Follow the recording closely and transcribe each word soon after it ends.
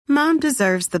Mom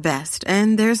deserves the best,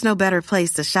 and there's no better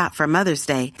place to shop for Mother's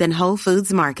Day than Whole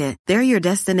Foods Market. They're your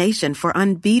destination for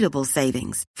unbeatable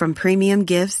savings, from premium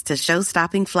gifts to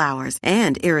show-stopping flowers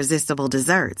and irresistible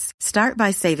desserts. Start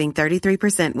by saving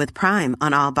 33% with Prime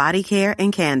on all body care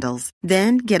and candles.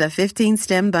 Then get a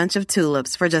 15-stem bunch of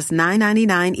tulips for just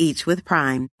 $9.99 each with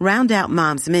Prime. Round out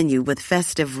Mom's menu with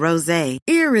festive rosé,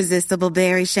 irresistible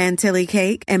berry chantilly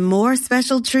cake, and more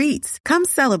special treats. Come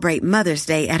celebrate Mother's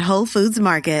Day at Whole Foods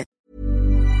Market.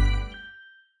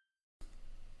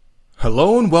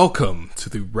 Hello and welcome to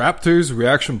the Raptors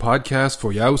Reaction Podcast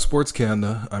for Yahoo Sports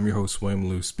Canada. I'm your host, William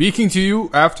Liu, speaking to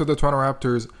you after the Toronto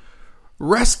Raptors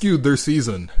rescued their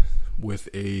season with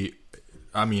I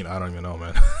don't even know,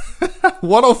 man.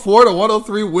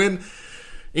 104-103 win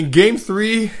in Game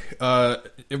 3. A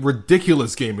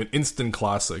ridiculous game, an instant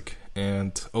classic.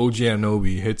 And OG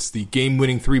Anunoby hits the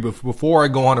game-winning three. But before I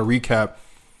go on to recap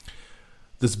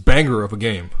this banger of a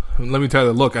game, let me tell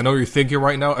you, look, I know you're thinking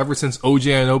right now, ever since OG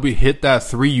Anunoby hit that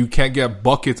three, you can't get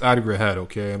buckets out of your head,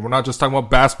 okay? And we're not just talking about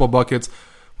basketball buckets.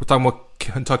 We're talking about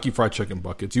Kentucky Fried Chicken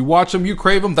buckets. You watch them, you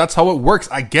crave them. That's how it works.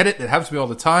 I get it. It happens to me all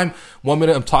the time. 1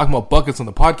 minute I'm talking about buckets on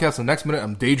the podcast. The next minute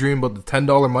I'm daydreaming about the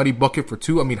 $10 Mighty bucket for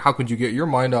two. I mean, how could you get your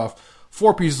mind off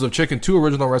 4 pieces of chicken, 2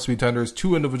 original recipe tenders,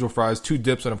 2 individual fries, 2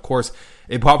 dips, and of course,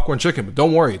 a popcorn chicken. But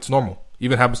don't worry, it's normal.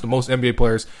 Even happens to most NBA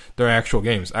players during actual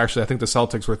games. Actually, I think the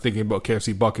Celtics were thinking about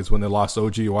KFC buckets when they lost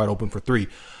OG wide open for 3.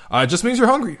 It just means you're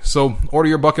hungry. So order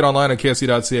your bucket online at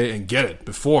KFC.ca and get it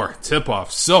before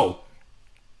tip-off. So,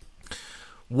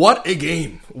 what a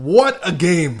game. What a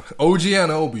game. OG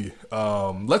Anunoby.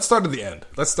 Let's start at the end.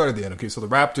 Okay, so the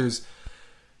Raptors,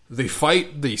 they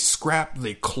fight, they scrap,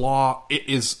 they claw. It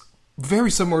is very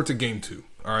similar to Game 2.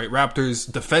 All right,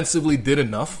 Raptors defensively did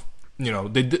enough. You know,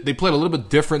 they played a little bit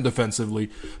different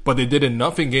defensively, but they did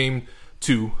enough in Game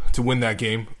 2 to win that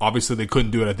game. Obviously, they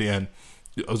couldn't do it at the end.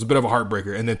 It was a bit of a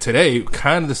heartbreaker. And then today,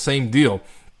 kind of the same deal.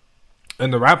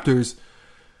 And the Raptors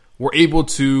were able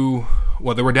to,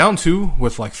 they were down 2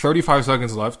 with like 35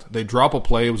 seconds left. They drop a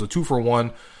play. It was a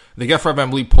 2-for-1. They get Fred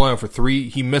VanVleet playing for 3.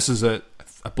 He misses it.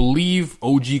 I believe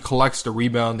OG collects the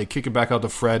rebound. They kick it back out to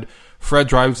Fred. Fred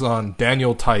drives on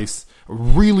Daniel Theis.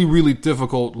 Really, really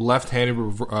difficult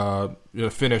left-handed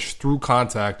finish through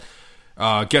contact.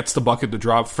 Gets the bucket to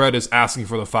drop. Fred is asking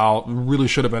for the foul. Really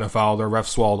should have been a foul. The ref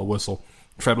swallowed the whistle.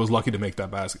 Fred was lucky to make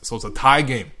that basket. So it's a tie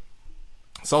game.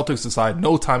 Celtics decide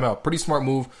no timeout. Pretty smart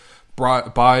move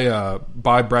by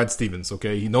Brad Stevens.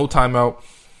 Okay, no timeout.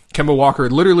 Kemba Walker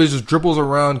literally just dribbles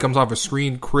around, comes off a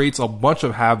screen, creates a bunch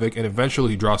of havoc, and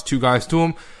eventually he draws 2 guys to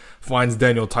him. Finds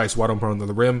Daniel Theis wide open under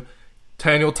the rim.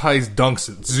 Daniel Theis dunks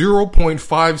it.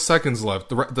 0.5 seconds left.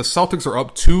 The Celtics are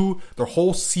up 2. Their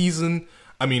whole season,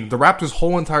 the Raptors'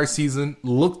 whole entire season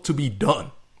looked to be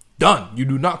done. Done. You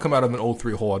do not come out of an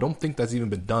 0-3 hole. I don't think that's even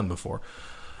been done before.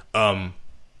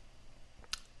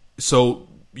 So,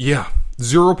 yeah,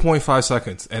 0.5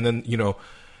 seconds. And then,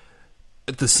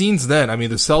 the scenes then,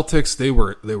 the Celtics, they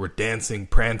were dancing,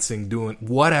 prancing, doing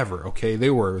whatever, okay?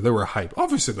 They were hype.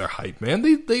 Obviously they're hype,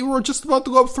 man. They were just about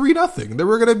to go up 3-0. They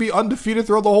were going to be undefeated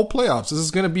throughout the whole playoffs. This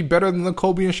is going to be better than the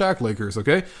Kobe and Shaq Lakers,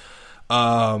 okay?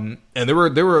 And they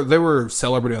were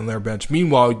celebrating on their bench.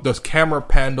 Meanwhile, the camera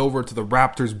panned over to the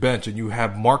Raptors bench and you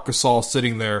have Marc Gasol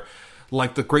sitting there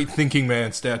like the great thinking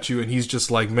man statue, and he's just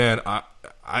like, man,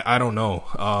 I don't know.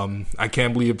 I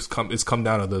can't believe it's come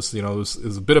down to this. It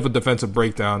was a bit of a defensive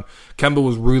breakdown. Kemba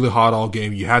was really hot all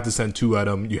game. You had to send 2 at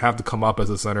him. You have to come up as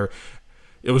a center.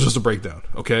 It was just a breakdown,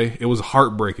 okay? It was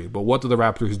heartbreaking. But what do the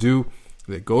Raptors do?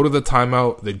 They go to the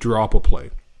timeout. They drop a play.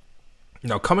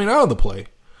 Now, coming out of the play,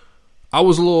 I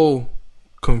was a little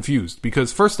confused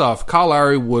because, first off, Kyle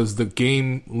Lowry was the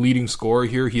game-leading scorer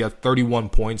here. He had 31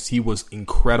 points. He was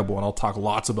incredible, and I'll talk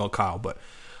lots about Kyle, but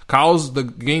Kyle's the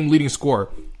game-leading scorer.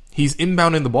 He's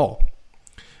inbounding the ball.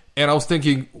 And I was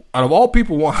thinking, out of all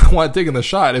people want taking the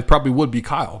shot, it probably would be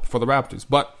Kyle for the Raptors.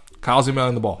 But Kyle's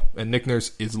inbounding the ball. And Nick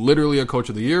Nurse is literally a coach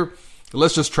of the year.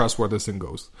 Let's just trust where this thing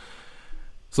goes.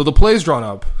 So the play's drawn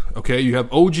up. Okay, you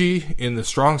have OG in the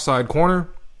strong side corner,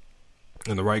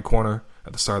 in the right corner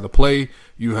at the start of the play.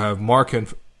 You have Mark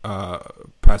and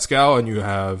Pascal, and you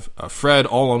have Fred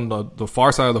all on the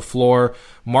far side of the floor.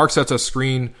 Mark sets a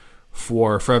screen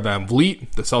for Fred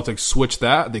VanVleet. The Celtics switch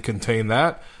that. They contain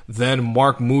that. Then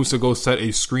Mark moves to go set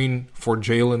a screen for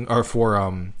Pascal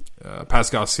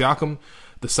Siakam.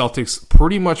 The Celtics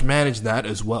pretty much managed that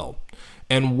as well.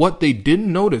 And what they didn't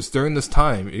notice during this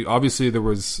time, obviously there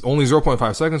was only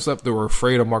 0.5 seconds left. They were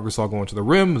afraid of Marc Gasol going to the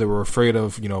rim. They were afraid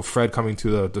of, Fred coming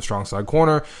to the strong side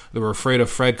corner. They were afraid of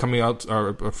Fred coming out,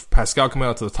 or Pascal coming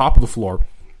out to the top of the floor.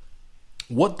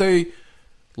 What they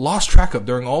lost track of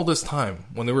during all this time.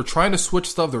 When they were trying to switch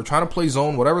stuff, they were trying to play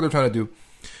zone, whatever they're trying to do,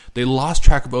 they lost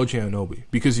track of OG Anunoby.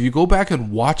 Because if you go back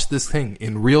and watch this thing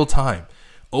in real time,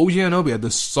 OG Anunoby at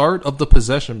the start of the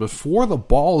possession, before the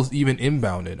ball is even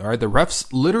inbounded, all right, the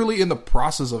ref's literally in the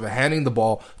process of handing the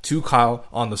ball to Kyle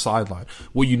on the sideline.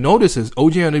 What you notice is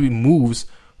OG Anunoby moves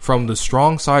from the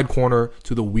strong side corner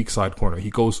to the weak side corner. He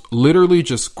goes, literally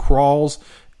just crawls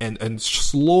and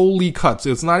slowly cuts.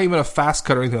 It's not even a fast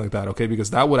cut or anything like that, okay, because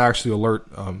that would actually alert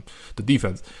the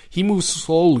defense. He moves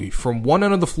slowly from one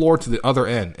end of the floor to the other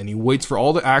end, and he waits for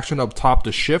all the action up top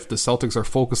to shift. The Celtics are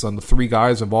focused on the three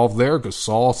guys involved there,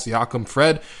 Gasol, Siakam,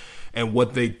 Fred, and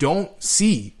what they don't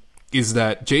see is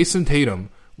that Jason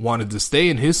Tatum wanted to stay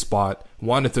in his spot,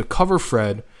 wanted to cover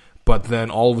Fred, but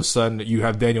then all of a sudden you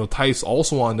have Daniel Theis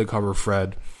also wanting to cover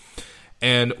Fred,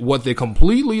 and what they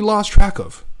completely lost track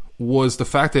of was the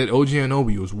fact that OG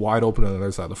Anunoby was wide open on the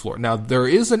other side of the floor. Now, there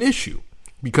is an issue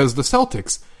because the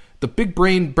Celtics, the big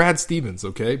brain Brad Stevens,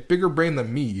 okay, bigger brain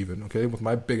than me even, okay, with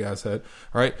my big ass head,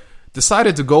 all right,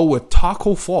 decided to go with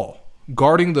Tacko Fall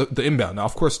guarding the inbound. Now,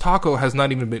 of course, Tacko has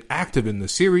not even been active in the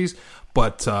series,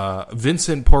 but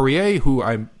Vincent Poirier, who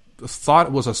I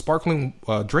thought was a sparkling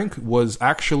drink, was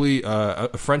actually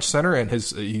a French center, and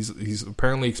he's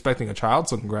apparently expecting a child,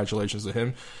 so congratulations to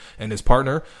him and his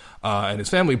partner and his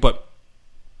family. But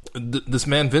this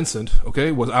man Vincent,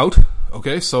 okay, was out,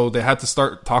 okay, so they had to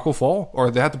start Tacko Fall,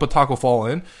 or they had to put Tacko Fall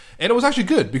in, and it was actually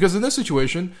good, because in this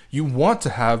situation, you want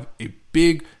to have a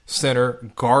big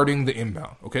center guarding the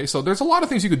inbound, okay, so there's a lot of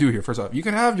things you could do here. First off, you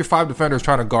can have your five defenders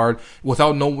trying to guard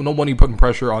without nobody putting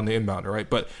pressure on the inbounder, right,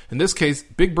 but in this case,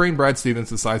 big brain Brad Stevens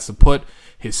decides to put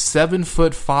his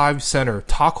 7'5" center,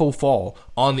 Tacko Fall,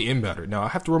 on the inbounder. Now, I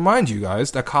have to remind you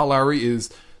guys that Kyle Lowry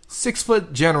is 6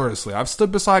 foot generously. I've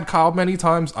stood beside Kyle many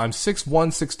times. I'm 6'1",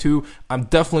 6'2". I'm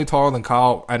definitely taller than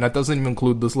Kyle, and that doesn't even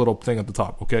include this little thing at the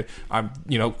top, okay?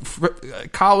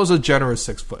 Kyle is a generous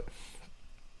 6 foot.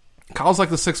 Kyle's like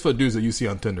the 6 foot dudes that you see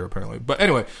on Tinder, apparently. But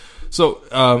anyway,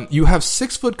 so you have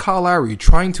 6 foot Kyle Lowry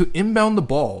trying to inbound the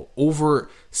ball over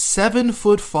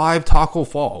 7'5" Tacko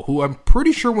Fall, who I'm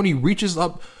pretty sure when he reaches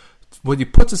up, when he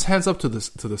puts his hands up to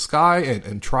the sky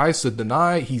and tries to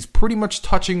deny, he's pretty much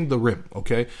touching the rim,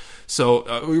 okay? So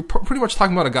we're pretty much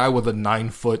talking about a guy with a 9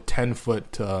 foot, 10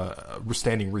 foot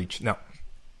standing reach. Now,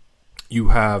 you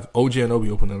have OG Anunoby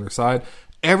open on the other side.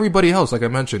 Everybody else, like I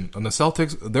mentioned, on the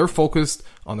Celtics, they're focused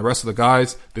on the rest of the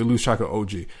guys. They lose track of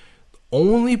OG.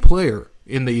 Only player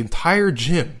in the entire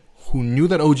gym who knew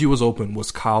that OG was open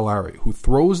was Kyle Lowry, who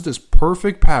throws this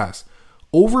perfect pass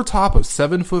over top of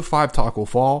 7'5" Tacko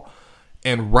Fall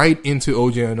and right into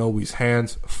OG Anunoby's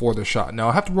hands for the shot. Now,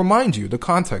 I have to remind you the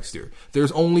context here.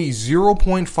 There's only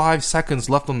 0.5 seconds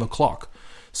left on the clock.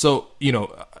 So,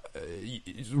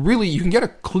 really, you can get a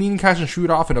clean catch and shoot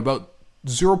off in about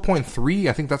 0.3.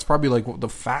 I think that's probably like the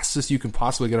fastest you can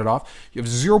possibly get it off. You have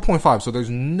 0.5, so there's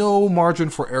no margin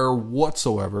for error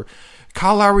whatsoever.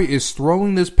 Kyle Lowry is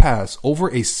throwing this pass over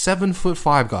a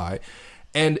 7'5" guy,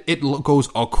 and it goes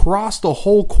across the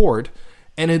whole court,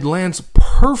 and it lands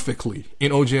perfectly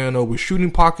in OG Anunoby's shooting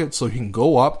pocket, so he can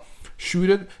go up, shoot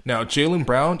it. Now, Jaylen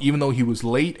Brown, even though he was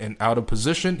late and out of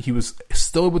position, he was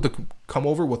still able to come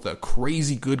over with a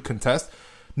crazy good contest.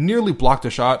 Nearly blocked the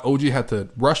shot. OG had to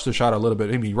rush the shot a little bit.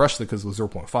 I mean, he rushed it because it was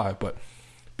 0.5, but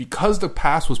because the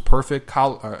pass was perfect,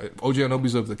 OG Anunoby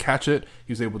was able to catch it.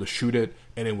 He was able to shoot it,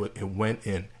 and it went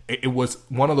in. It was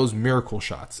one of those miracle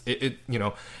shots. It's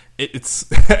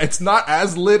not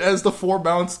as lit as the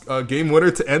 4-bounce game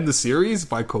winner to end the series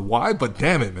by Kawhi, but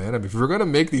damn it, man. I mean, if we're going to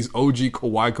make these OG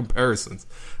Kawhi comparisons,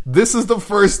 this is the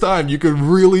first time you could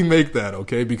really make that,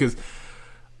 okay? Because,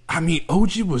 I mean,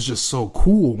 OG was just so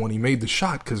cool when he made the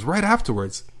shot, because right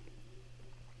afterwards,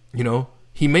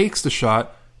 he makes the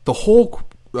shot, the whole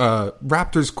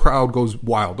Raptors crowd goes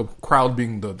wild. The crowd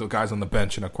being the guys on the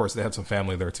bench, and of course they had some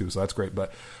family there too, so that's great.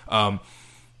 But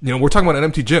we're talking about an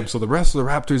empty gym, so the rest of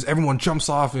the Raptors, everyone jumps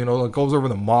off, goes over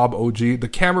the mob OG. The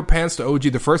camera pans to OG.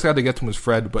 The first guy to get to him is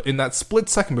Fred, but in that split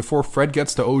second before Fred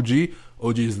gets to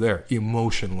OG is there,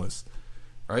 emotionless,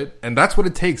 right? And that's what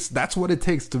it takes. That's what it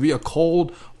takes to be a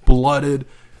cold-blooded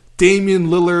Damian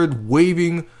Lillard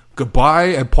waving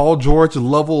goodbye at Paul George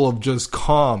level of just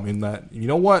calm in that, you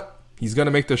know what? He's going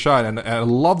to make the shot. And I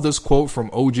love this quote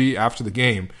from OG after the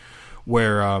game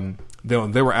where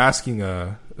they were asking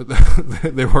him,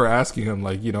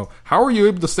 like, how are you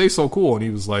able to stay so cool? And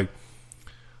he was like,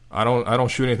 I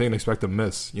don't shoot anything and expect to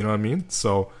miss. You know what I mean?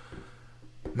 So,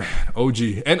 man, OG.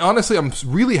 And honestly, I'm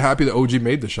really happy that OG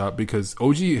made the shot, because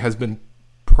OG has been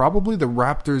probably the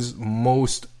Raptors'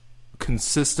 most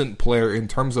consistent player in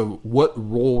terms of what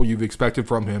role you've expected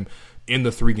from him in the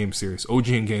 3-game series. OG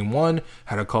in game 1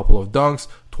 had a couple of dunks,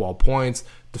 12 points,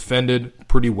 defended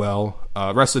pretty well.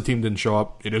 Rest of the team didn't show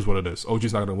up. It is what it is.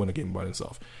 OG's not going to win a game by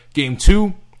himself. Game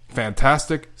 2,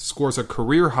 fantastic. Scores a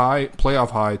career high, playoff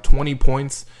high, 20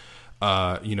 points.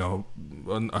 A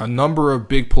number of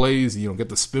big plays. Get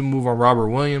the spin move on Robert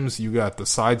Williams. You got the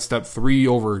sidestep 3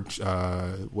 over,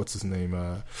 what's his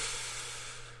name?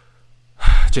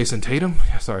 Jason Tatum.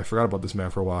 Sorry, I forgot about this man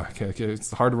for a while.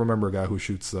 It's hard to remember a guy who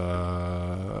shoots 5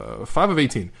 of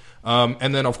 18.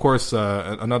 And then, of course,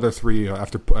 another 3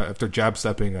 after jab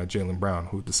stepping Jaylen Brown,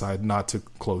 who decided not to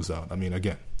close out. I mean,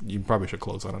 again, you probably should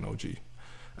close out on OG.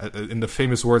 In the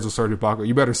famous words of Serge Ibaka,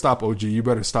 you better stop OG. You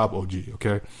better stop OG,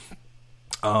 okay?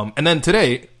 And then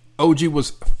today, OG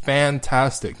was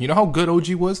fantastic. You know how good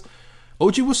OG was?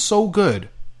 OG was so good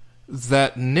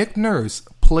that Nick Nurse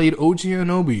played OG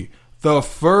Anunoby the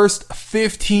first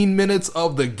 15 minutes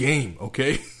of the game,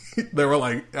 okay? They were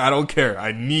like, I don't care.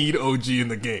 I need OG in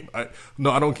the game. I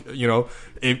don't,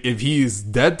 if he's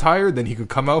dead tired, then he could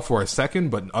come out for a second,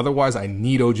 but otherwise I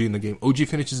need OG in the game. OG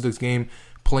finishes this game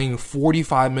playing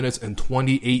 45 minutes and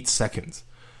 28 seconds.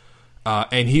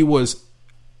 And he was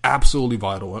absolutely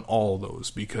vital in all of those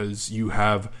because you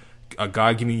have a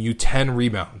guy giving you 10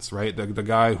 rebounds, right? The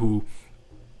guy who,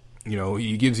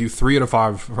 he gives you 3 out of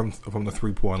 5 from the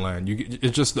 3-point line.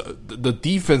 It's just the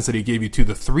defense that he gave you too.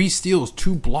 The 3 steals,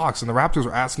 2 blocks, and the Raptors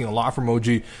were asking a lot from OG.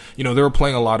 They were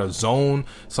playing a lot of zone,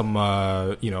 some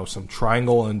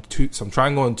triangle and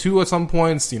 2 at some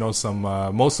points. Some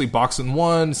mostly box and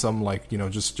 1, some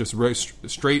just very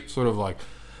straight sort of like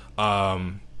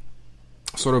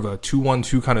sort of a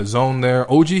 2-1-2 kind of zone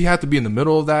there. OG had to be in the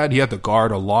middle of that. He had to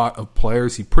guard a lot of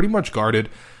players. He pretty much guarded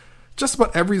just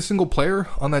about every single player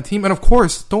on that team. And of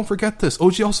course, don't forget this.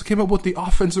 OG also came up with the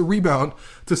offensive rebound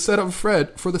to set up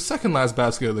Fred for the second last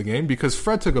basket of the game because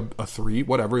Fred took a 3,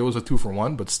 whatever. It was a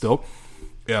 2-for-1, but still.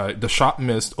 The shot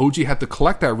missed. OG had to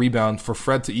collect that rebound for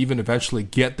Fred to even eventually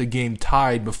get the game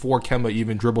tied before Kemba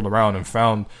even dribbled around and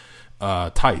found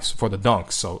Tice for the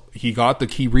dunk. So he got the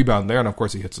key rebound there, and of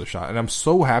course he hits the shot. And I'm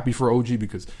so happy for OG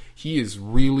because he is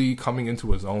really coming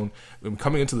into his own.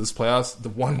 Coming into this playoffs, the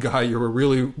one guy you're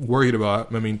really worried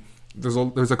about, I mean, there's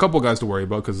a couple guys to worry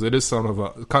about because it is kind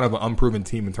of an unproven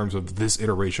team in terms of this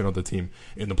iteration of the team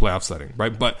in the playoff setting,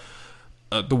 right? But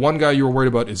the one guy you were worried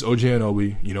about is OG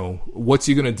Anunoby. What's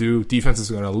he going to do? Defense is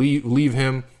going to leave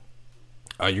him.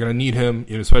 You're going to need him,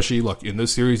 especially, look, in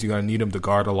this series, you're going to need him to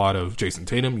guard a lot of Jason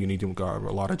Tatum. You need him to guard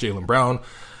a lot of Jaylen Brown.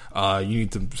 You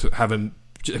need to have him.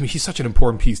 I mean, he's such an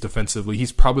important piece defensively.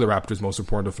 He's probably the Raptors' most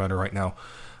important defender right now.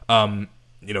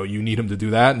 You need him to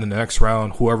do that in the next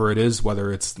round, whoever it is,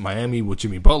 whether it's Miami with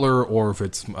Jimmy Butler or if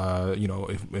it's,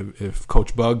 if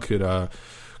Coach Bug could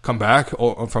come back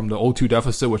from the 0-2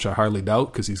 deficit, which I hardly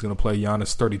doubt because he's going to play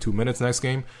Giannis 32 minutes next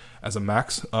game as a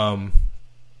max.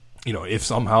 If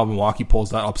somehow Milwaukee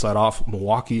pulls that upside off,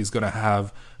 Milwaukee is going to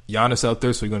have Giannis out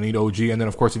there, so you're going to need OG. And then,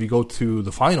 of course, if you go to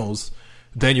the finals,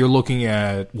 then you're looking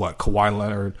at, Kawhi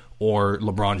Leonard or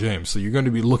LeBron James. So you're going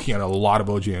to be looking at a lot of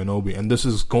OG Anunoby. And this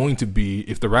is going to be,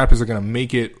 if the Raptors are going to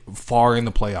make it far in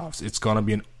the playoffs, it's going to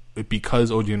be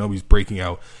because OG Anunoby's breaking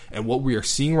out. And what we are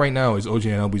seeing right now is OG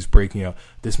Anunoby's breaking out.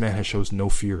 This man has shows no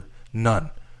fear. None,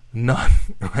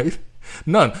 right?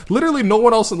 None. Literally no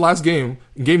one else in the last game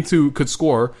 2, could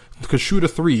score, could shoot a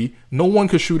 3. No one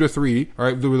could shoot a 3. All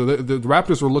right, the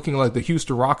Raptors were looking like the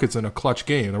Houston Rockets in a clutch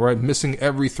game. Right, missing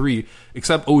every 3,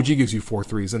 except OG gives you 4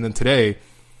 threes. And then today,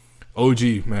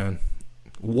 OG, man,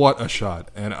 what a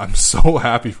shot. And I'm so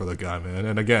happy for the guy, man.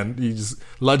 And again, he just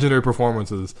legendary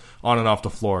performances on and off the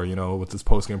floor, with his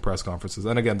post-game press conferences.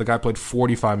 And again, the guy played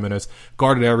 45 minutes,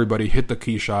 guarded everybody, hit the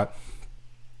key shot.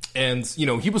 And,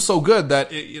 he was so good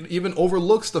that it even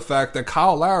overlooks the fact that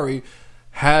Kyle Lowry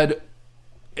had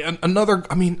another,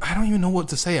 I mean, I don't even know what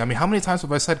to say. I mean, how many times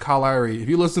have I said Kyle Lowry? If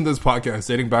you listen to this podcast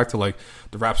dating back to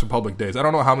the Raps Republic days, I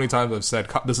don't know how many times I've said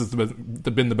this has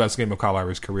been the best game of Kyle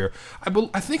Lowry's career.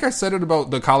 I think I said it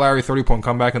about the Kyle Lowry 30-point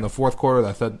comeback in the fourth quarter.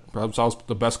 That perhaps that was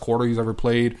the best quarter he's ever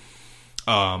played.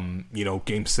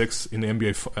 Game 6 in the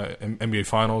NBA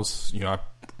Finals. I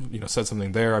said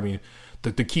something there. I mean,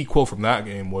 the key quote from that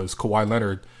game was Kawhi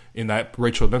Leonard in that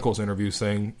Rachel Nichols interview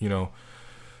saying,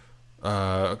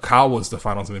 Kyle was the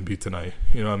Finals MVP tonight.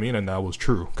 You know what I mean? And that was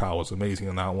true. Kyle was amazing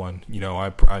in that one.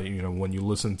 When you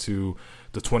listen to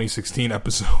the 2016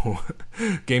 episode,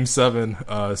 Game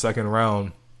 7, second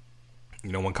round,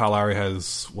 when Kyle Lowry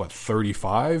has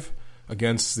 35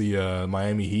 against the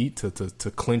Miami Heat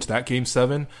to clinch that Game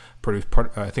 7.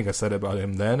 I think I said it about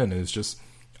him then, and it's just.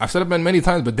 I've said it many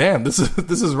times, but damn, this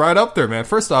is right up there, man.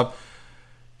 First off,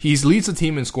 He leads the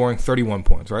team in scoring 31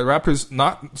 points, right? Raptors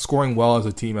not scoring well as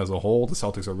a team as a whole. The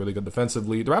Celtics are really good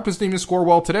defensively. The Raptors didn't even score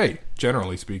well today,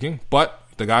 generally speaking. But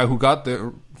the guy who got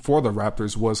there for the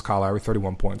Raptors was Kyle Lowry,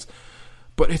 31 points.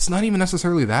 But it's not even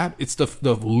necessarily that. It's the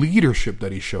leadership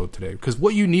that he showed today. Because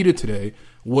what you needed today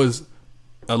was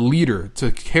a leader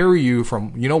to carry you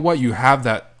from, you know what, you have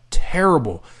that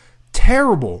terrible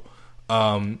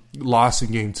loss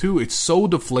in game 2. It's so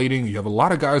deflating. You have a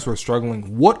lot of guys who are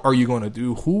struggling. What are you going to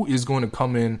do? Who is going to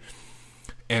come in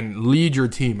and lead your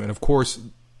team? And of course,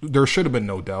 there should have been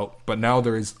no doubt, but now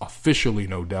there is officially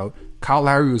no doubt. Kyle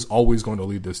Lowry was always going to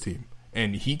lead this team.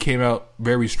 And he came out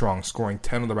very strong, scoring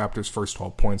 10 of the Raptors' first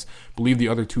 12 points. I believe the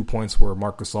other 2 points were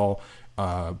Marc Gasol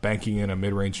banking in a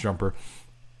mid-range jumper.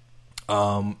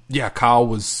 Kyle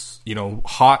was,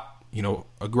 hot,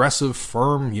 aggressive,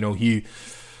 firm. He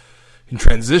in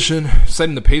transition,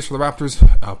 setting the pace for the Raptors,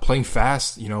 playing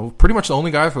fast. Pretty much the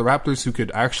only guy for the Raptors who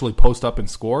could actually post up and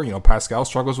score. Pascal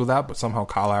struggles with that, but somehow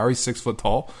Kyle Lowry, 6 foot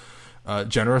tall,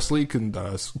 generously can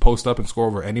post up and score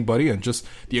over anybody, and just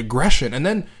the aggression. And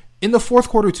then in the fourth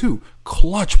quarter too,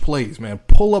 clutch plays, man.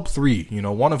 Pull up 3,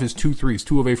 one of his 2 threes,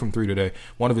 2 away from 3 today.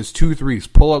 One of his 2 threes,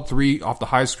 pull up 3 off the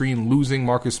high screen, losing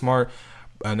Marcus Smart,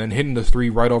 and then hitting the 3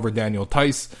 right over Daniel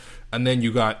Theis. And then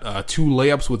you got 2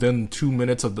 layups within 2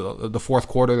 minutes of the fourth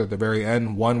quarter at the very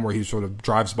end. One where he sort of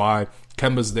drives by.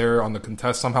 Kemba's there on the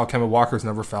contest. Somehow Kemba Walker's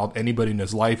never fouled anybody in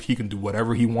his life. He can do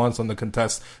whatever he wants on the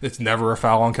contest. It's never a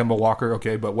foul on Kemba Walker,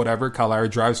 okay, but whatever. Kyle Lowry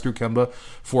drives through Kemba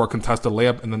for a contested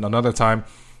layup. And then another time,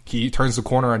 he turns the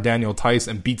corner on Daniel Theis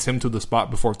and beats him to the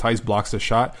spot before Theis blocks the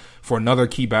shot for another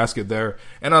key basket there.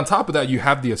 And on top of that, you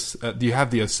have the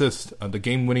assist, the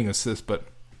game-winning assist, but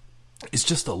it's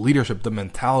just the leadership, the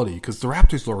mentality, because the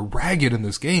Raptors were ragged in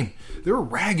this game. They were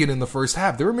ragged in the first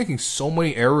half. They were making so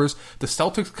many errors. The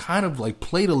Celtics kind of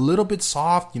played a little bit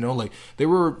soft, they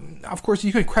were, of course,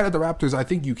 you can credit the Raptors. I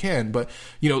think you can, but,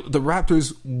 the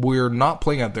Raptors were not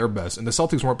playing at their best, and the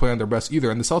Celtics weren't playing at their best either,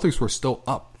 and the Celtics were still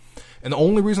up. And the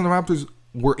only reason the Raptors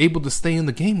were able to stay in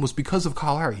the game was because of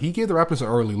Kyle Lowry. He gave the Raptors an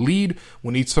early lead.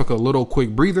 When he took a little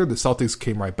quick breather, the Celtics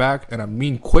came right back. And I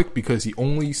mean quick because he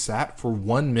only sat for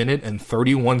 1 minute and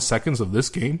 31 seconds of this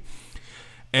game.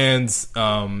 And, this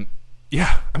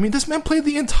man played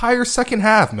the entire second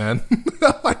half, man.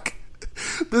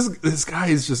 This guy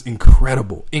is just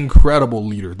incredible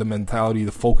leader. The mentality,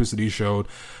 the focus that he showed,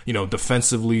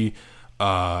 defensively,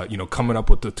 coming up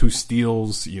with the 2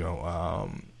 steals,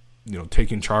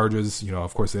 taking charges.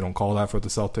 Of course, they don't call that for the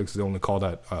Celtics. They only call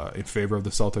that in favor of the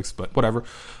Celtics, but whatever.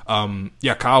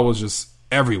 Kyle was just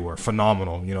everywhere.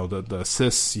 Phenomenal. The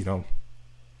assists,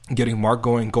 getting Mark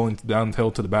going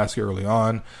downhill to the basket early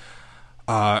on.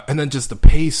 And then just the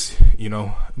pace,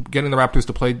 getting the Raptors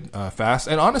to play fast.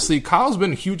 And honestly, Kyle's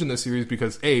been huge in this series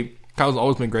because, Kyle's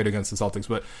always been great against the Celtics,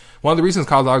 but one of the reasons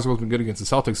Kyle's always been good against the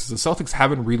Celtics is the Celtics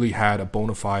haven't really had a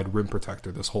bona fide rim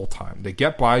protector this whole time. They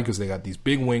get by because they got these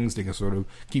big wings. They can sort of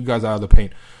keep guys out of the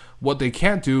paint. What they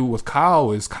can't do with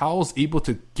Kyle is Kyle's able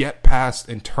to get past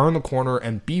and turn the corner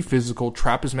and be physical,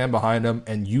 trap his man behind him,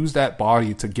 and use that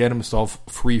body to get himself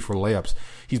free for layups.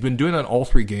 He's been doing that in all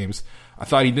 3 games. I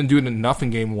thought he didn't do it enough in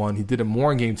game 1. He did it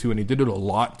more in game 2, and he did it a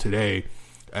lot today.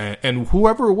 And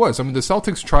whoever it was, the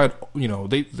Celtics tried,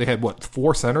 they had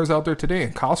 4 centers out there today,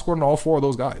 and Kyle scored on all 4 of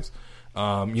those guys.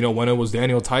 When it was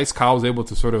Daniel Theis, Kyle was able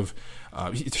to sort of,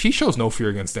 he shows no fear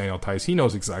against Daniel Theis. He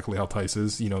knows exactly how Theis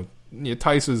is.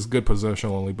 Theis is good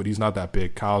positionally, but he's not that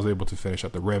big. Kyle's able to finish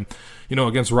at the rim.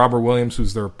 Against Robert Williams,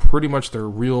 who's pretty much their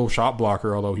real shot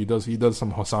blocker, although he does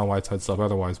some Hassan Whiteside stuff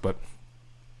otherwise, but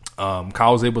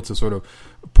Kyle was able to sort of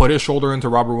put his shoulder into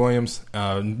Robert Williams,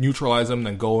 neutralize him,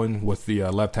 then go in with the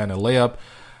left-handed layup.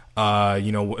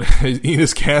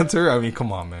 Enes Kanter,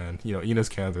 come on, man. Enes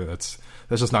Kanter, that's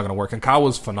just not going to work. And Kyle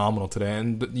was phenomenal today,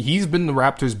 and he's been the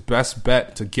Raptors' best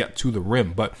bet to get to the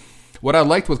rim. But what I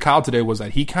liked with Kyle today was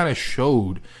that he kind of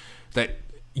showed that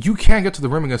you can't get to the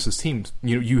rim against this team.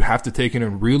 You have to take it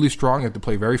in really strong. You have to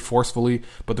play very forcefully,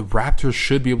 but the Raptors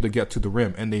should be able to get to the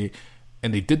rim, and they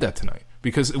did that tonight.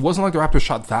 Because it wasn't like the Raptors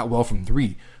shot that well from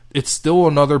 3. It's still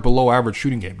another below-average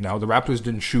shooting game. Now, the Raptors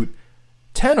didn't shoot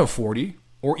 10 of 40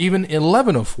 or even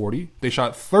 11 of 40. They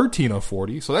shot 13 of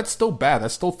 40, so that's still bad.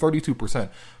 That's still 32%.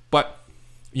 But,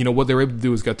 what they were able to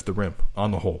do is get to the rim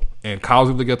on the whole. And Kyle's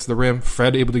able to get to the rim.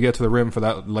 Fred able to get to the rim for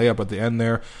that layup at the end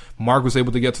there. Mark was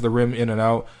able to get to the rim in and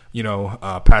out.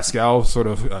 Pascal sort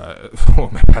of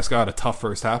Pascal had a tough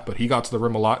first half, but he got to the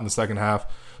rim a lot in the second half.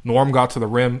 Norm got to the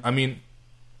rim.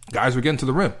 Guys were getting to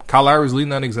the rim. Kyle Lowry was leading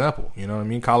that example.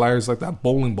 Kyle Lowry is like that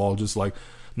bowling ball, just like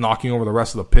knocking over the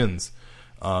rest of the pins.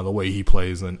 the way he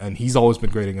plays, and he's always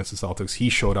been great against the Celtics. He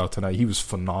showed out tonight. He was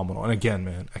phenomenal. And again,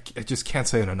 man, I just can't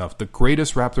say it enough. The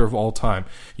greatest Raptor of all time.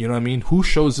 You know what I mean? Who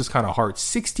shows this kind of heart?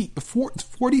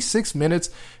 46 minutes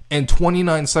and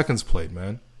 29 seconds played,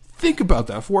 man. Think about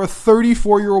that. For a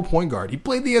 34-year-old point guard, he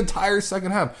played the entire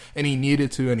second half, and he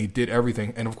needed to, and he did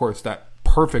everything. And, of course, that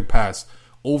perfect pass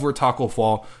over Taco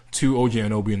Fall to OG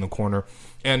Anunoby in the corner.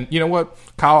 And you know what?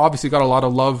 Kyle obviously got a lot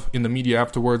of love in the media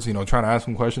afterwards, you know, trying to ask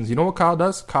him questions. You know what Kyle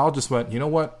does? Kyle just went, you know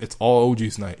what? It's all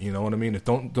OG's night. You know what I mean?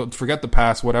 Don't forget the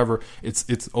past, whatever.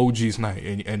 It's OG's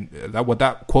night. And that what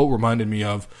that quote reminded me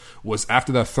of was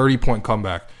after that 30-point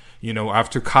comeback, you know,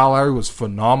 after Kyle Lowry was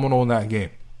phenomenal in that game.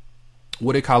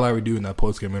 What did Kyle Lowry do in that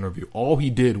post-game interview? All he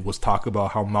did was talk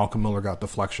about how Malcolm Miller got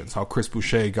deflections, how Chris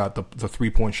Boucher got the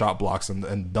three-point shot blocks and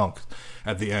dunks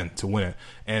at the end to win it,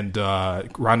 and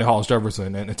Rondae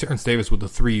Hollis-Jefferson and Terrence Davis with the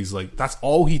threes. Like, that's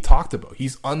all he talked about.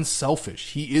 He's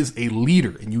unselfish. He is a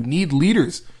leader, and you need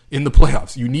leaders in the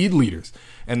playoffs. You need leaders.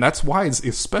 And that's why it's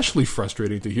especially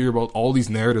frustrating to hear about all these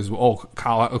narratives. Oh,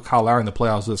 Kyle Lowry in the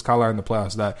playoffs this, Kyle Lowry in the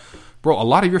playoffs that. Bro, a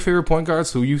lot of your favorite point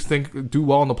guards who you think do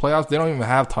well in the playoffs, they don't even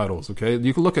have titles, okay?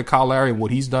 You can look at Kyle Lowry and what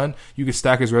he's done. You can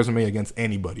stack his resume against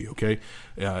anybody, okay?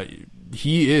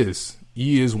 He is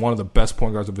one of the best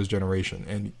point guards of his generation.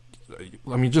 And,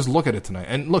 I mean, just look at it tonight.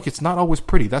 And, look, it's not always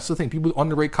pretty. That's the thing. People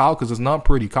underrate Kyle because it's not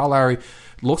pretty. Kyle Lowry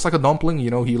looks like a dumpling. You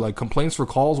know, he, like, complains for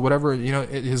calls, whatever. You know,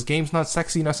 his game's not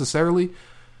sexy necessarily.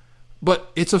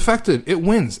 But it's effective. It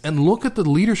wins. And look at the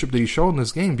leadership that he showed in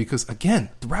this game because,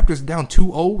 again, the Raptors are down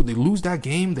 2-0. They lose that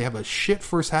game. They have a shit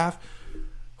first half.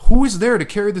 Who is there to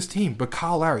carry this team but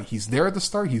Kyle Lowry? He's there at the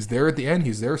start. He's there at the end.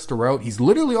 He's there throughout. He's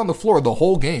literally on the floor the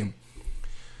whole game.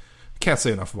 Can't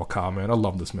say enough about Kyle, man. I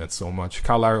love this man so much.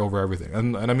 Kyle Lowry over everything.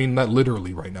 And I mean that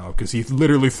literally right now because he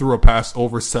literally threw a pass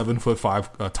over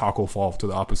 7'5" Taco Fall to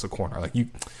the opposite corner. Like, you,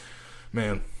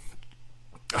 man,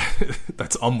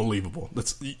 that's unbelievable.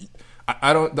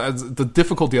 The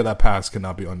difficulty of that pass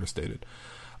cannot be understated.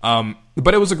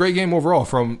 But it was a great game overall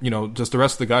from, you know, just the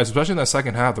rest of the guys, especially in that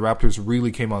second half. The Raptors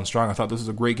really came on strong. I thought this was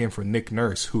a great game for Nick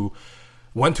Nurse, who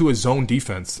went to his zone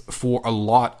defense for a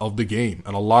lot of the game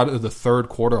and a lot of the third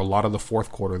quarter, a lot of the fourth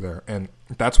quarter there. And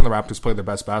that's when the Raptors played their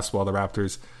best basketball. The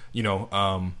Raptors, you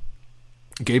know,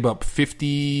 gave up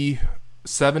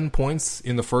 57 points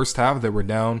in the first half. They were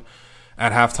down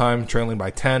at halftime, trailing by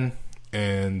 10.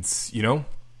 And, you know,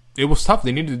 it was tough.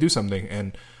 They needed to do something.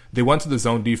 And they went to the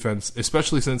zone defense,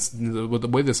 especially since with the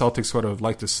way the Celtics sort of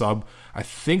like to sub. I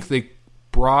think they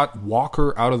brought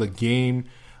Walker out of the game.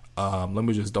 Let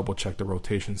me just double check the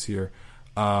rotations here.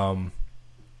 No,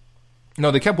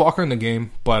 they kept Walker in the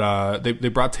game, but they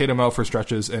brought Tatum out for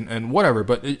stretches and whatever.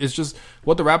 But it's just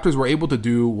what the Raptors were able to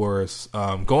do was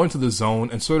go into the zone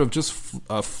and sort of just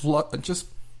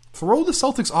throw the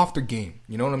Celtics off their game.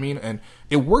 You know what I mean? And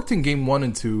it worked in game 1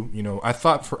 and 2. You know, I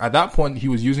thought at that point he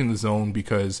was using the zone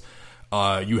because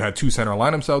you had two center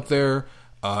lineups out there.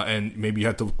 And maybe you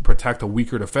had to protect a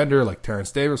weaker defender like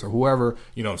Terrence Davis or whoever.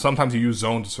 You know, sometimes you use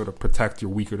zone to sort of protect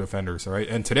your weaker defenders, all right?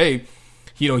 And today,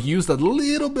 you know, he used a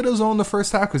little bit of zone the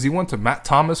first half because he went to Matt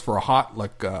Thomas for a hot,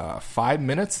 5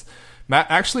 minutes.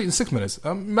 In 6 minutes.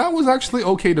 Matt was actually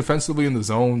okay defensively in the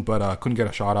zone, but couldn't get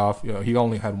a shot off. You know, he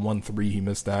only had 1 3. He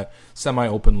missed that.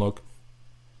 Semi-open look.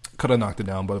 Could have knocked it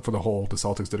down, but for the whole, the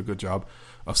Celtics did a good job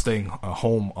of staying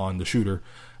home on the shooter.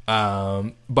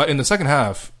 But in the second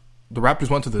half, the Raptors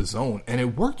went to the zone, and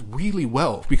it worked really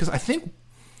well because I think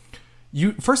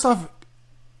first off,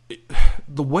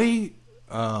 the way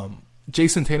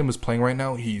Jason Tatum is playing right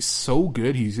now, he's so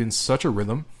good. He's in such a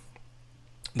rhythm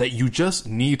that you just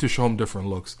need to show him different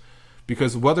looks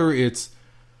because whether it's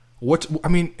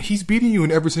he's beating you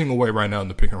in every single way right now in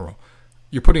the pick and roll.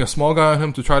 You're putting a small guy on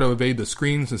him to try to evade the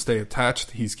screens and stay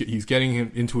attached. He's getting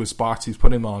him into his spots. He's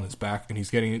putting him on his back, and he's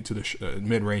getting into the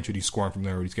mid-range, and he's scoring from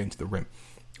there, or he's getting to the rim.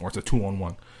 Or it's a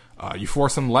 2-on-1. You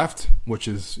force him left, which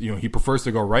is, you know, he prefers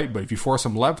to go right, but if you force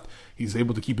him left, he's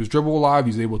able to keep his dribble alive.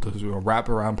 He's able to wrap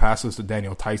around passes to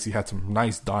Daniel Tice. He had some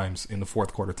nice dimes in the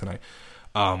fourth quarter tonight.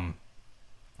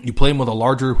 You play him with a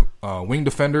larger wing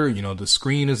defender. You know, the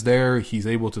screen is there. He's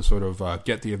able to sort of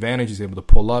get the advantage. He's able to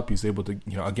pull up. He's able to,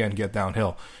 you know, again, get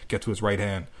downhill, get to his right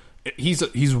hand. He's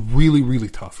really, really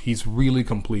tough. He's really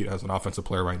complete as an offensive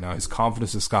player right now. His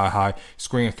confidence is sky high. He's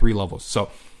scoring at 3 levels. So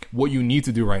what you need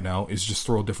to do right now is just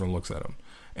throw different looks at him.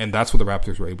 And that's what the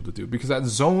Raptors were able to do. Because that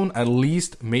zone at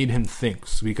least made him think.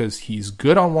 Because he's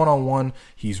good on one-on-one.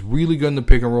 He's really good in the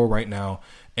pick and roll right now.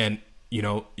 And, you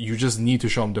know, you just need to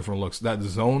show him different looks. That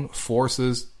zone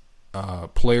forces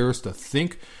players to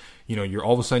think. You know, you're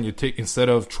all of a sudden, instead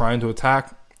of trying to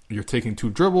attack, you're taking 2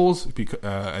 dribbles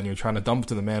and you're trying to dump it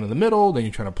to the man in the middle, then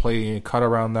you're trying to play a cut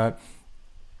around that.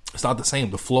 It's not the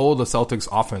same. The flow of the Celtics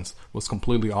offense was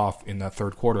completely off in that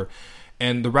third quarter.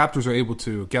 And the Raptors are able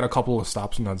to get a couple of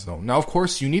stops in that zone. Now, of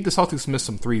course, you need the Celtics to miss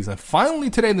some threes. And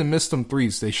finally today, they missed some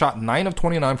threes. They shot 9 of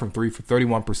 29 from 3 for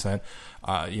 31%.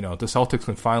 The Celtics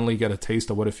can finally get a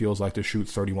taste of what it feels like to shoot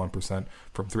 31%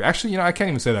 from 3. Actually, I can't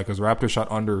even say that because the Raptors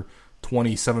shot under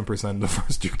 27% in the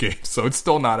first 2 games. So it's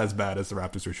still not as bad as the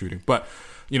Raptors are shooting. But,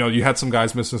 you had some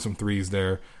guys missing some threes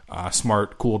there.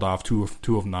 Smart cooled off 2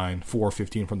 of 9, 4 of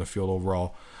 15 from the field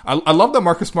overall. I love that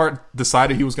Marcus Smart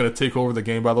decided he was going to take over the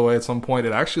game, by the way, at some point.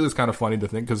 It actually is kind of funny to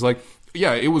think because,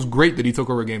 it was great that he took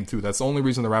over game 2. That's the only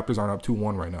reason the Raptors aren't up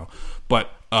 2-1 right now. But,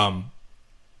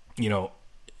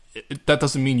 that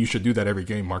doesn't mean you should do that every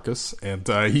game, Marcus. And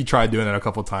he tried doing that a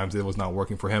couple times. It was not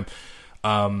working for him.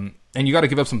 And you got to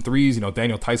give up some threes.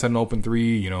 Daniel Tice had an open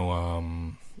 3.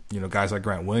 Guys like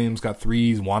Grant Williams got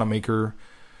 3s. Wanamaker.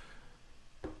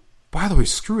 By the way,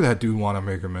 screw that dude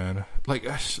Wanamaker, man.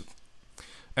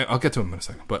 I'll get to him in a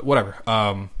second, but whatever.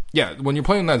 When you're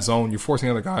playing in that zone, you're forcing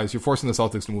other guys, you're forcing the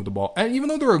Celtics to move the ball. And even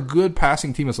though they're a good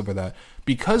passing team and stuff like that,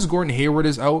 because Gordon Hayward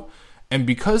is out, and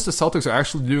because the Celtics are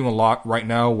actually doing a lot right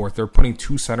now where they're putting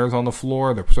 2 centers on the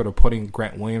floor, they're sort of putting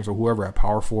Grant Williams or whoever at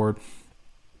power forward,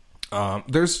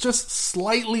 there's just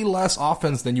slightly less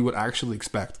offense than you would actually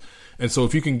expect. And so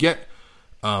if you can get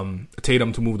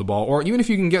Tatum to move the ball, or even if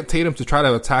you can get Tatum to try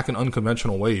to attack in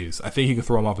unconventional ways, I think he can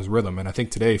throw him off his rhythm. And I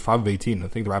think today, 5 of 18, I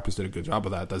think the Raptors did a good job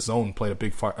of that. The zone played a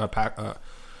big part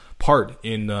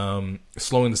in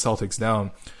slowing the Celtics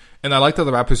down. And I like that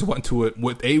the Raptors went to it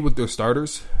with their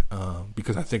starters,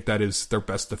 because I think that is their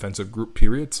best defensive group,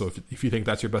 period. So if you think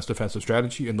that's your best defensive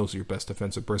strategy and those are your best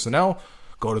defensive personnel,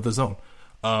 go to the zone.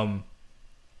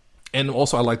 And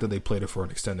also, I like that they played it for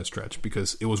an extended stretch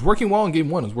because it was working well in game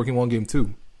 1. It was working well in game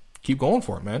 2. Keep going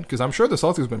for it, man, because I'm sure the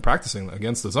Celtics have been practicing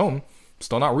against the zone.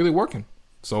 Still not really working.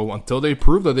 So until they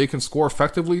prove that they can score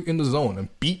effectively in the zone and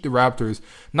beat the Raptors,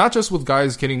 not just with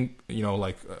guys getting,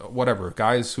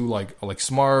 guys who like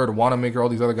Smart or Wanamaker, all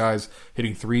these other guys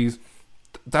hitting threes,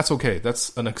 that's okay.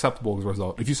 That's an acceptable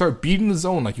result. If you start beating the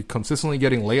zone, like you're consistently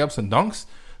getting layups and dunks,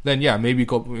 then yeah, maybe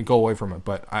go away from it.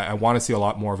 But I want to see a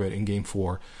lot more of it in Game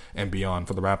 4 and beyond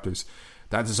for the Raptors.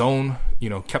 That zone,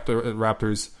 kept the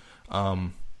Raptors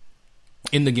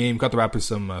in the game, got the Raptors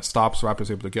some stops. Raptors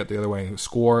able to get the other way and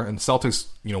score. And Celtics,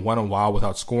 went a while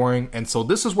without scoring. And so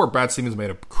this is where Brad Stevens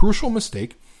made a crucial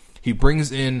mistake. He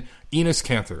brings in Enes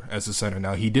Kanter as the center.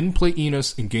 Now, he didn't play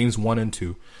Enes in games 1 and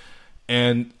 2.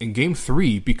 And in game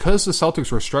 3, because the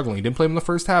Celtics were struggling, he didn't play him in the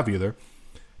first half either.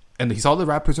 And he saw the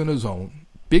Raptors in his zone.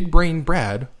 Big brain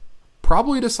Brad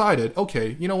probably decided,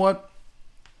 okay, you know what?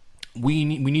 We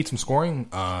need some scoring.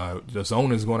 The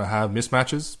zone is going to have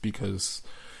mismatches because,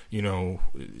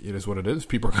 it is what it is.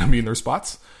 People are going to be in their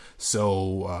spots.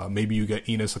 So maybe you get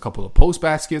Enes a couple of post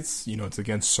baskets. It's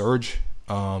against Serge.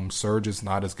 Serge is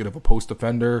not as good of a post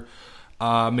defender.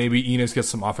 Maybe Enes gets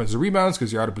some offensive rebounds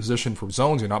because you're out of position for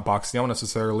zones. You're not boxing out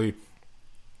necessarily.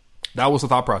 That was the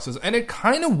thought process. And it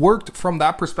kind of worked from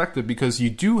that perspective because you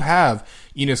do have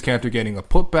Enes Kanter getting a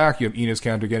putback. You have Enes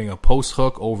Kanter getting a post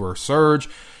hook over Serge.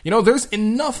 There's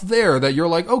enough there that you're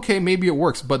like, okay, maybe it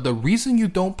works. But the reason you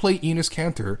don't play Enes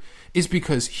Kanter is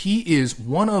because he is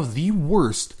one of the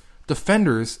worst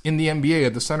defenders in the NBA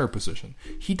at the center position.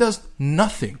 He does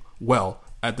nothing well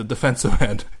at the defensive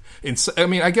end.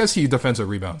 I guess he defensive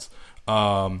rebounds.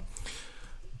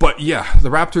 But yeah, the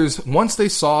Raptors, once they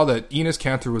saw that Enes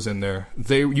Kanter was in there,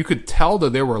 you could tell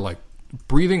that they were like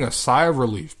breathing a sigh of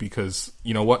relief because,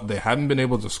 you know what, they hadn't been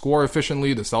able to score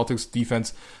efficiently. The Celtics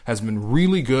defense has been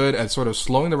really good at sort of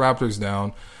slowing the Raptors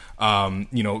down.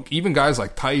 Even guys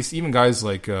like Tice, even guys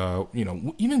like,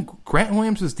 even Grant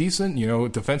Williams is decent,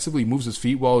 defensively moves his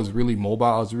feet well, is really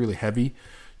mobile, is really heavy,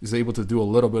 is able to do a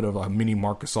little bit of a mini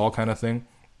Marc Gasol kind of thing.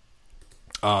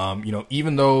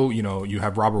 Even though, you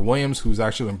have Robert Williams, who's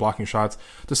actually been blocking shots,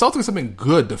 the Celtics have been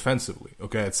good defensively,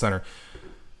 okay, at center.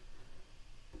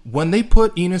 When they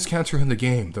put Enes Kanter in the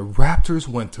game, the Raptors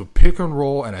went to pick and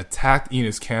roll and attacked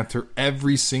Enes Kanter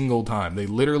every single time. They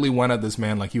literally went at this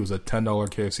man like he was a $10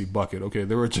 KFC bucket, okay?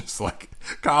 They were just like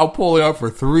Kyle pulling up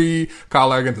for 3, Kyle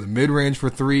Lowry to the mid-range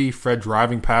for 3, Fred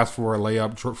driving past for a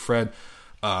layup, Fred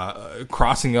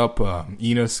crossing up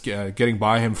Enes, getting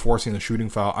by him, forcing the shooting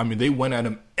foul. I mean, they went at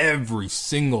him every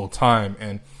single time.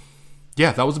 And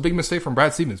yeah, that was a big mistake from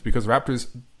Brad Stevens because Raptors,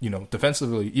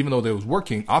 defensively, even though they was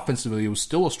working, offensively, it was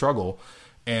still a struggle.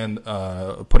 And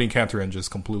putting Kanter in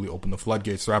just completely opened the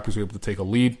floodgates. The Raptors were able to take a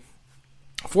lead.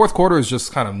 Fourth quarter is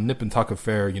just kind of nip and tuck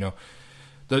affair.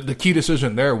 The the key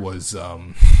decision there was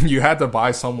you had to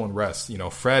buy someone rest.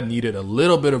 Fred needed a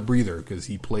little bit of breather because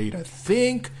he played, I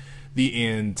think, the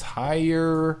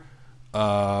entire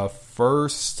the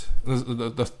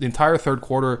entire third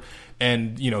quarter,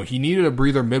 and he needed a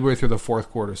breather midway through the fourth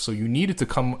quarter. So you needed to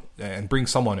come and bring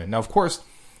someone in. Now, of course,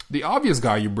 the obvious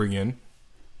guy you bring in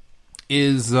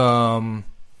is Norman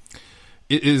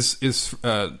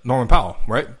Powell,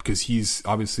 right? Because he's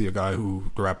obviously a guy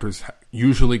who the Raptors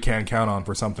usually can count on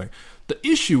for something. The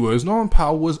issue is Norman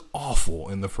Powell was awful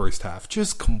in the first half,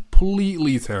 just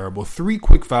completely terrible. 3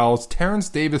 quick fouls. Terrence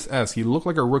Davis-esque. He looked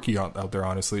like a rookie out there,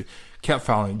 honestly. Kept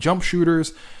fouling jump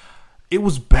shooters. It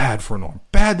was bad for Norm.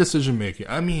 Bad decision making.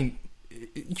 I mean,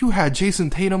 you had Jason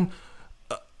Tatum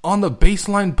on the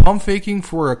baseline pump faking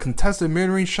for a contested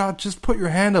mid-range shot. Just put your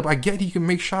hand up. I get he can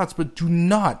make shots, but do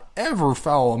not ever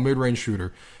foul a mid-range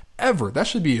shooter. Ever. That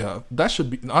should be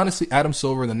honestly, Adam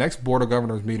Silver, the next Board of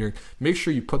Governors meeting, make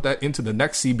sure you put that into the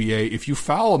next CBA. If you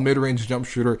foul a mid-range jump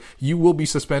shooter, you will be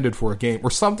suspended for a game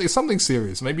or something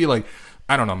serious. Maybe like,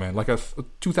 I don't know, man, like a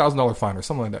 $2,000 fine or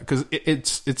something like that, because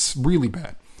it's really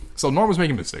bad. So Norm was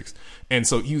making mistakes, and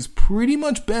so he was pretty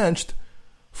much benched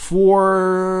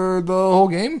for the whole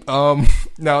game.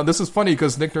 Now, this is funny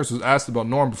because Nick Nurse was asked about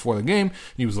Norm before the game.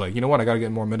 He was like, you know what, I got to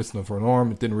get more minutes for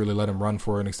Norm. It didn't really let him run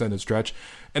for an extended stretch.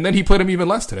 And then he played him even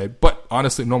less today. But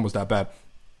honestly, Norm was that bad.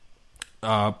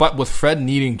 But with Fred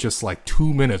needing just like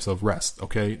 2 minutes of rest,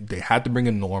 okay, they had to bring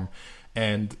in Norm.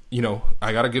 And,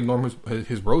 I got to give Norm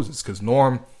his roses, because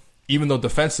Norm, even though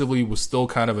defensively was still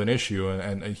kind of an issue,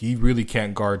 and he really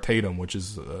can't guard Tatum, which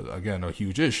is, again, a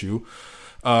huge issue,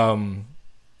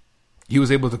 he was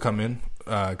able to come in,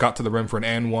 got to the rim for an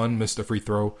and one, missed a free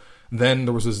throw. Then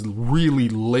there was this really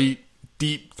late,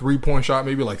 deep 3-point shot,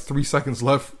 maybe like 3 seconds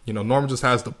left. Norm just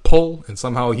has to pull, and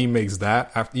somehow he makes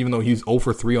that. Even though he's 0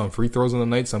 for 3 on free throws in the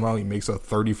night, somehow he makes a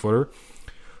 30-footer.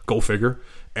 Go figure.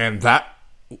 And that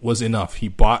was enough. He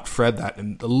bought Fred that.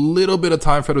 In a little bit of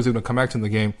time, Fred was able to come back to the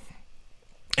game.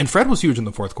 And Fred was huge in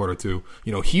the fourth quarter, too.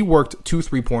 He worked 2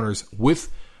 3-pointers with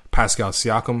Pascal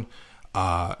Siakam.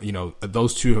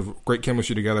 Those two have great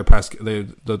chemistry together.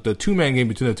 The two-man game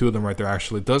between the two of them right there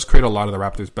actually does create a lot of the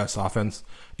Raptors' best offense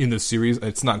in this series.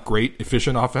 It's not great,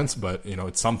 efficient offense, but,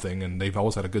 it's something, and they've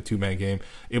always had a good two-man game.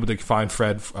 Able to find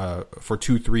Fred for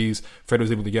 2 threes. Fred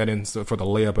was able to get in for the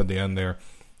layup at the end there.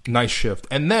 Nice shift.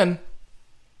 And then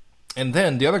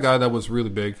the other guy that was really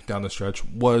big down the stretch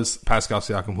was Pascal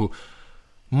Siakam, who,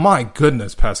 my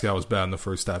goodness, Pascal was bad in the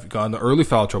first half. He got into early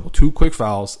foul trouble, 2 quick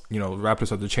fouls. The Raptors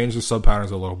had to change their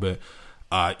sub-patterns a little bit.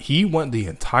 He went the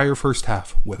entire first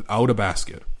half without a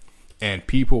basket. And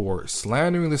people were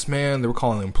slandering this man. They were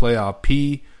calling him Playoff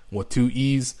P with 2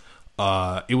 E's.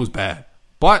 It was bad.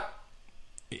 But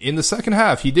in the second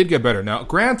half, he did get better. Now,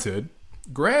 granted,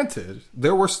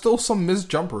 there were still some missed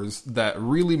jumpers that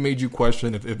really made you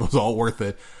question if it was all worth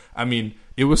it. I mean,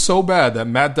 it was so bad that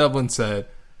Matt Devlin said,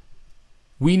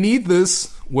 "We need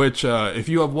this," which if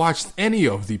you have watched any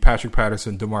of the Patrick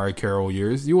Patterson, DeMar Carroll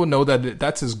years, you will know that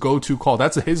that's his go-to call.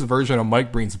 That's his version of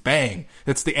Mike Breen's bang.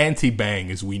 It's the anti-bang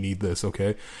is "we need this,"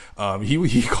 okay?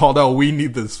 He called out "we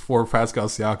need this" for Pascal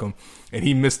Siakam, and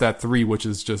he missed that 3, which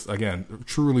is just, again,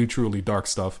 truly, truly dark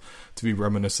stuff to be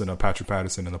reminiscent of Patrick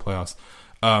Patterson in the playoffs.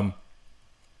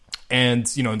 And,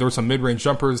 there were some mid-range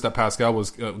jumpers that Pascal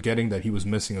was getting that he was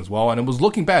missing as well. And it was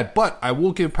looking bad. But I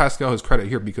will give Pascal his credit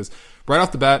here, because right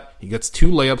off the bat, he gets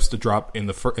 2 layups to drop in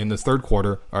the third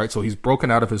quarter. All right, so he's broken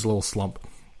out of his little slump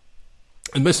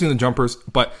and missing the jumpers.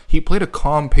 But he played a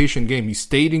calm, patient game. He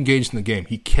stayed engaged in the game.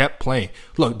 He kept playing.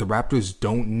 Look, the Raptors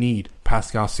don't need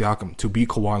Pascal Siakam to be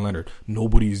Kawhi Leonard.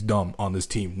 Nobody's dumb on this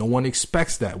team. No one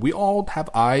expects that. We all have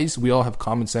eyes. We all have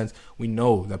common sense. We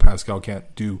know that Pascal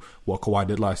can't do what Kawhi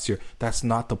did last year. That's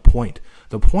not the point.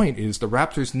 The point is the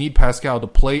Raptors need Pascal to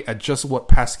play at just what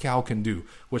Pascal can do,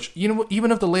 which, even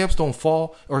if the layups don't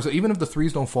fall, or even if the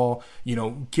threes don't fall,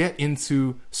 get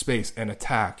into space and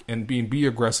attack and be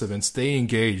aggressive and stay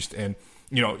engaged. And,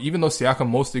 even though Siakam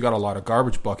mostly got a lot of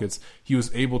garbage buckets, he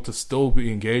was able to still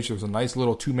be engaged. There was a nice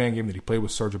little 2-man game that he played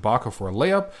with Serge Ibaka for a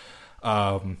layup.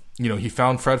 He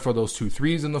found Fred for those 2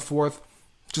 threes in the fourth.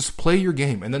 Just play your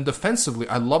game. And then defensively,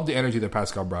 I love the energy that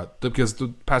Pascal brought, because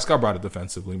Pascal brought it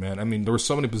defensively, man. I mean, there were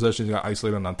so many possessions he got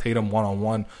isolated on Tatum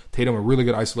one-on-one. Tatum, a really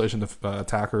good isolation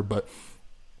attacker, but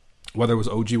whether it was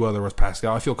OG, whether it was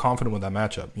Pascal, I feel confident with that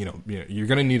matchup. You're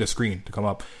going to need a screen to come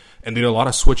up. And they did a lot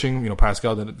of switching.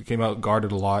 Pascal that came out,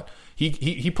 guarded a lot. He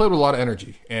played with a lot of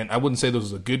energy. And I wouldn't say this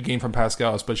was a good game from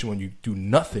Pascal, especially when you do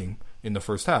nothing in the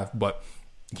first half. But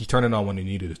he turned it on when he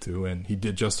needed it to, and he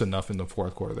did just enough in the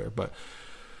fourth quarter there. But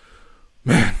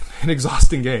Man, an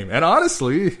exhausting game. And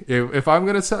honestly, if I'm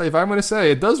gonna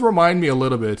say, it does remind me a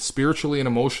little bit spiritually and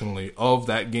emotionally of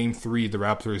that Game 3 the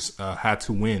Raptors had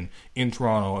to win in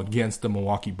Toronto against the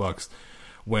Milwaukee Bucks,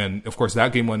 when, of course,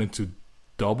 that game went into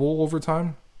double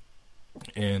overtime,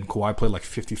 and Kawhi played like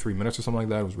 53 minutes or something like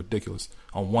that. It was ridiculous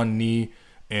on one knee,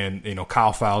 and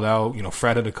Kyle fouled out.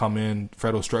 Fred had to come in.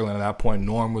 Fred was struggling at that point.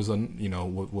 Norm was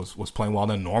playing well.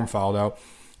 Then Norm fouled out.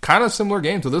 Kind of similar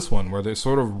game to this one, where they're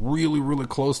sort of really, really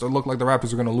close. It looked like the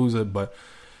Raptors are going to lose it, but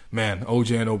man, OG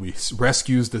Anunoby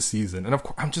rescues the season. And of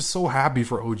course, I'm just so happy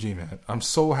for OG, man. I'm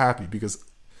so happy because,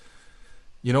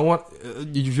 you know what?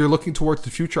 If you're looking towards the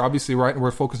future, obviously, right,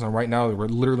 we're focused on right now. We're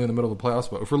literally in the middle of the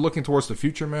playoffs, but if we're looking towards the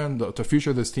future, man, the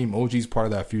future of this team, OG's part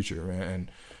of that future, man.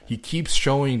 And he keeps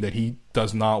showing that he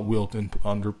does not wilt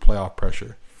under playoff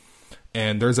pressure.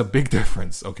 And there's a big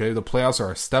difference, okay? The playoffs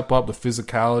are a step up. The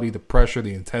physicality, the pressure,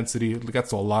 the intensity, it gets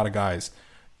to a lot of guys.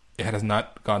 It has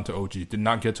not gone to OG. Did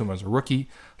not get to him as a rookie.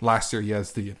 Last year, he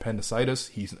has the appendicitis.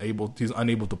 He's unable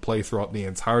to play throughout the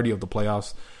entirety of the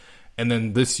playoffs. And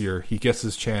then this year, he gets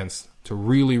his chance to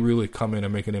really, really come in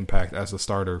and make an impact as a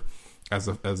starter, as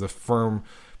a firm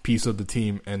piece of the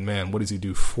team. And man, what does he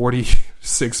do?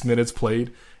 46 minutes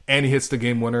played, and he hits the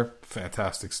game winner.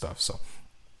 Fantastic stuff. So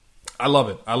I love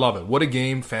it. I love it. What a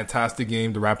game. Fantastic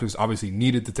game. The Raptors obviously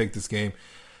needed to take this game.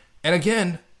 And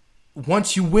again,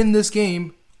 once you win this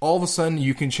game, all of a sudden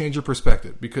you can change your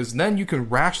perspective, because then you can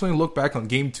rationally look back on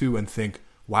Game 2 and think,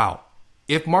 wow,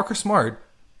 if Marcus Smart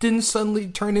didn't suddenly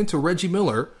turn into Reggie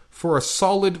Miller for a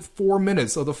solid 4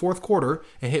 minutes of the fourth quarter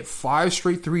and hit 5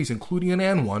 straight threes, including an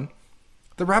and one,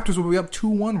 the Raptors would be up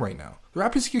 2-1 right now. The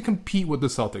Raptors can compete with the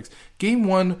Celtics. Game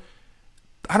 1,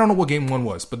 I don't know what Game 1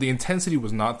 was, but the intensity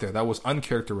was not there. That was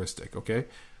uncharacteristic, okay?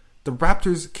 The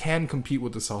Raptors can compete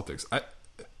with the Celtics.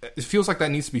 It feels like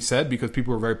that needs to be said because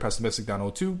people are very pessimistic down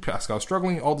 0-2. Pascal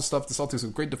struggling, all the stuff. The Celtics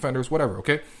have great defenders, whatever,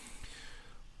 okay?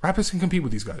 Raptors can compete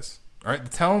with these guys, all right? The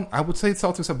talent, I would say the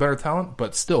Celtics have better talent,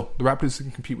 but still, the Raptors can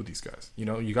compete with these guys.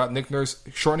 You got Nick Nurse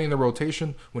shortening the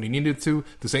rotation when he needed to.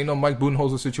 This ain't no Mike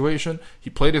Budenholzer situation. He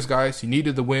played his guys. He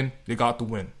needed the win. They got the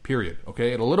win, period,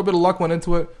 okay? And a little bit of luck went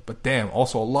into it, but damn,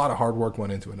 also a lot of hard work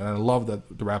went into it. And I love that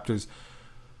the Raptors,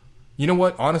 you know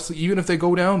what? Honestly, even if they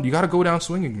go down, you got to go down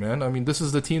swinging, man. I mean, this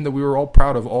is the team that we were all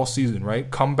proud of all season, right?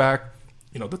 Comeback,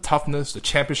 the toughness, the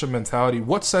championship mentality.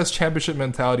 What says championship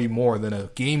mentality more than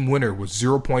a game winner with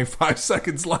 0.5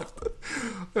 seconds left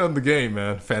in the game,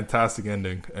 man? Fantastic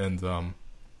ending. And,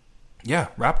 yeah,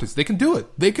 Raptors, they can do it.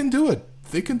 They can do it.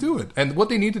 They can do it. And what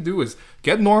they need to do is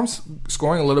get Norms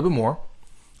scoring a little bit more.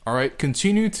 All right,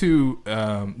 continue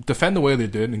to defend the way they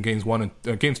did in games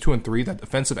 2 and 3. That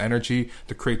defensive energy,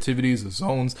 the creativities, the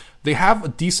zones. They have a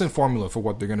decent formula for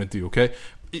what they're going to do. Okay,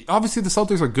 obviously the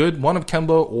Celtics are good. One of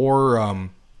Kemba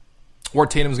or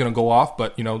Tatum's going to go off,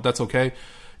 but that's okay.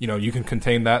 You can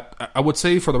contain that. I would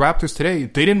say for the Raptors today,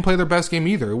 they didn't play their best game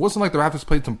either. It wasn't like the Raptors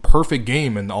played some perfect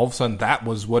game and all of a sudden that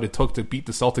was what it took to beat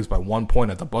the Celtics by 1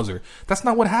 point at the buzzer. That's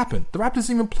not what happened. The Raptors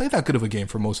didn't even play that good of a game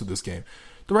for most of this game.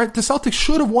 The Celtics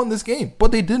should have won this game,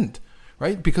 but they didn't,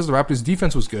 right? Because the Raptors'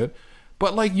 defense was good.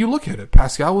 But, you look at it.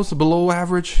 Pascal was below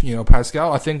average.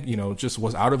 Pascal, I think, just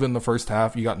was out of it in the first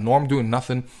half. You got Norm doing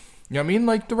nothing. You know what I mean?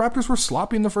 The Raptors were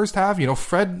sloppy in the first half.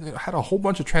 Fred had a whole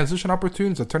bunch of transition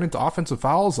opportunities that turned into offensive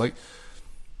fouls. It's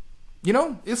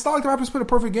not like the Raptors played a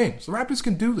perfect game. So the Raptors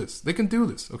can do this. They can do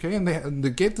this, okay? And they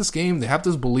get this game. They have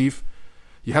this belief.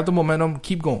 You have the momentum.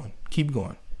 Keep going. Keep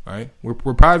going. All right, we're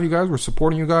proud of you guys. We're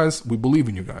supporting you guys. We believe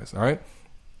in you guys. All right.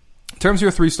 In terms of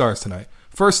your 3 stars tonight,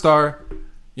 first star,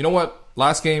 you know what?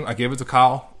 Last game I gave it to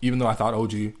Kyle, even though I thought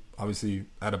OG obviously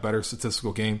had a better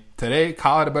statistical game. Today,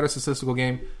 Kyle had a better statistical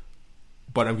game,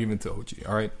 but I'm giving it to OG.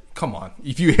 All right, come on.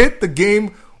 If you hit the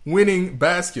game-winning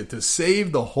basket to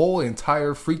save the whole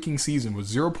entire freaking season with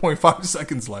 0.5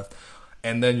 seconds left,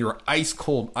 and then you're ice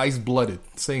cold, ice-blooded,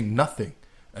 saying nothing,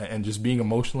 and just being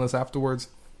emotionless afterwards.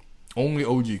 Only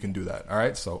OG can do that, all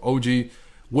right? So OG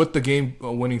with the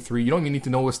game-winning 3. You don't even need to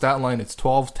know his stat line. It's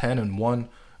 12, 10, and 1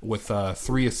 with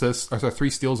 3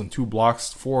 steals and 2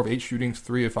 blocks, 4 of 8 shootings,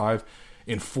 3 of 5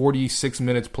 in 46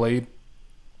 minutes played.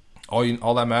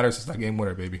 All that matters is that game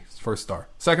winner, baby. First star.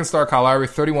 Second star, Kyle Lowry,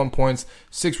 31 points,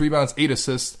 6 rebounds, 8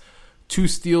 assists, 2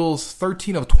 steals,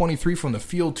 13 of 23 from the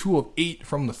field, 2 of 8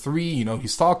 from the 3. He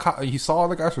saw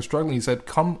other guys were struggling. He said,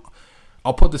 "Come,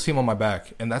 I'll put this team on my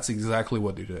back." And that's exactly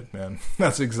what they did, man.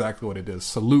 That's exactly what it is.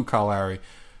 Salute Kyle Lowry.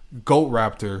 GOAT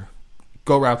Raptor.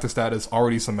 GOAT Raptor status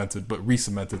already cemented, but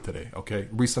re-cemented today, okay?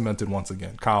 Re-cemented once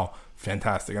again. Kyle,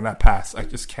 fantastic. And that pass, I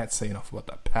just can't say enough about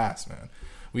that pass, man.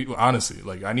 honestly,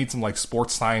 like, I need some like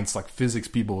sports science, like physics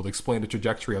people to explain the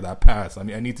trajectory of that pass. I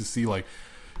mean, I need to see, like,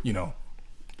 you know,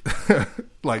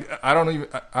 like, I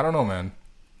don't know, man.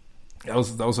 That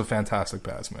was a fantastic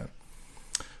pass, man.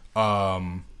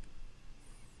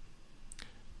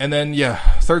 And then, yeah,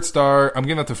 third star, I'm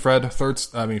giving it to Fred.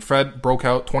 Fred broke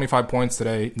out 25 points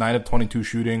today, 9 of 22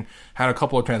 shooting. Had a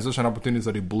couple of transition opportunities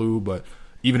that he blew, but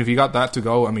even if he got that to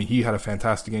go, I mean, he had a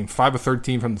fantastic game. 5 of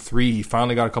 13 from the three. He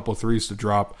finally got a couple of threes to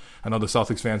drop. I know the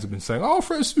Celtics fans have been saying, oh,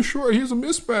 Fred's too short. He has a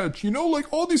mismatch. You know,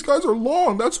 like, all these guys are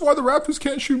long. That's why the Raptors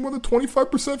can't shoot more than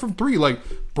 25% from three. Like,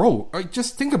 bro,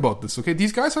 just think about this, okay?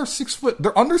 These guys are 6 foot.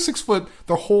 They're under 6 foot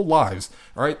their whole lives,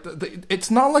 all right? It's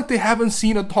not like they haven't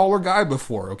seen a taller guy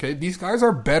before, okay? These guys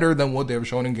are better than what they've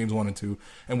shown in games 1 and 2,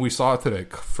 and we saw it today.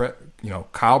 Fred, you know,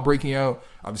 Kyle breaking out,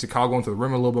 obviously Kyle going to the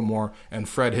rim a little bit more, and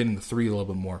Fred hitting the three a little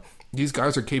bit more. These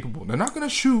guys are capable. They're not going to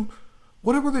shoot.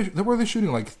 What were they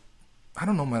shooting? Like, I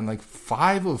don't know, man. Like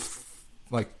 5 of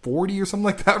like 40 or something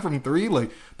like that from three. Like,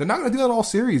 they're not going to do that all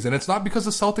series. And it's not because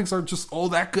the Celtics are just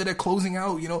that good at closing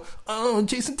out. You know, oh,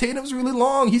 Jason Tatum's really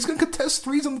long. He's going to contest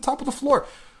threes on the top of the floor.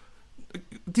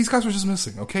 These guys were just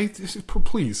missing. Okay,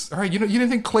 please. All right, you didn't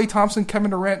think Klay Thompson,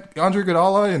 Kevin Durant, Andre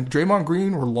Iguodala, and Draymond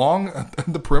Green were long at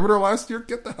the perimeter last year?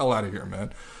 Get the hell out of here,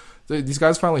 man. These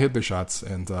guys finally hit their shots,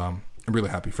 and I'm really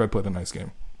happy. Fred played a nice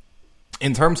game.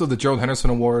 In terms of the Gerald Henderson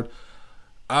Award,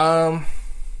 I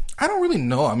don't really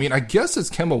know. I mean, I guess it's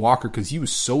Kemba Walker because he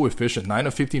was so efficient. 9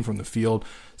 of 15 from the field,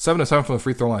 7 of 7 from the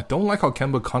free throw line. I don't like how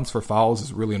Kemba cunts for fouls.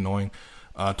 It's really annoying.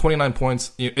 29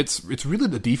 points. It's really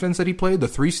the defense that he played, the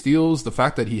 3 steals, the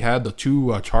fact that he had the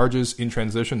 2 charges in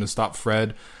transition to stop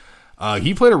Fred.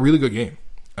 He played a really good game.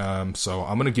 So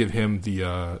I'm going to give him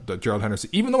the Gerald Henderson,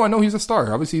 even though I know he's a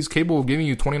star. Obviously, he's capable of giving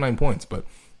you 29 points, but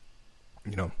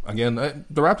you know, again,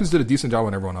 the Raptors did a decent job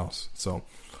on everyone else. So,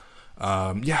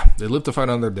 they lived to fight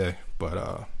another day.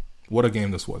 But what a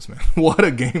game this was, man. What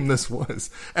a game this was.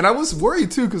 And I was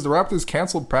worried, too, because the Raptors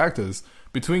canceled practice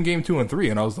between game 2 and 3.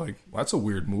 And I was like, well, that's a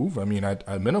weird move. I mean, at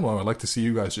minimum, I'd like to see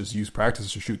you guys just use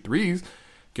practice to shoot threes,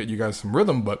 get you guys some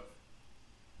rhythm. But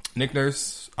Nick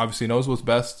Nurse obviously knows what's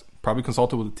best, probably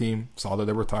consulted with the team, saw that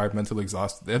they were tired, mentally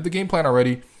exhausted. They have the game plan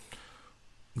already.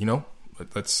 You know,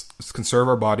 let's conserve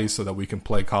our bodies so that we can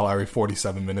play Kyle Lowry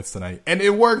 47 minutes tonight. And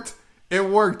it worked. It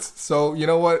worked. So, you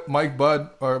know what, Mike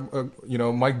Bud, or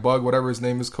Mike Bug, whatever his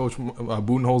name is, Coach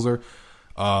Budenholzer,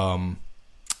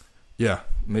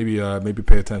 maybe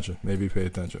pay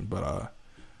attention. But,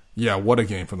 what a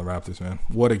game from the Raptors, man.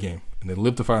 What a game. And they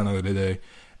lived to fight another day.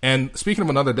 And speaking of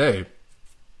another day,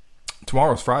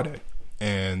 tomorrow's Friday.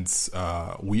 And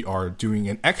we are doing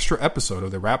an extra episode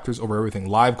of the Raptors Over Everything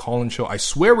live call-in show. I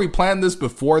swear we planned this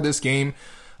before this game.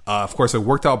 Of course, it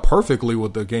worked out perfectly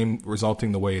with the game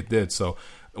resulting the way it did. So,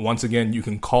 once again, you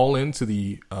can call in to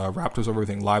the Raptors Over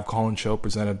Everything live call-in show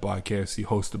presented by KFC,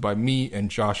 hosted by me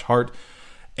and Josh Hart.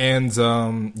 And,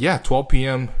 12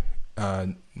 p.m.,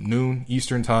 noon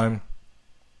Eastern time.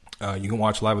 You can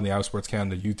watch live on the Out of Sports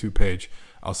Canada YouTube page.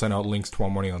 I'll send out links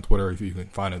tomorrow morning on Twitter if you can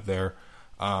find it there.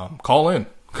 Call in.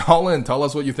 Tell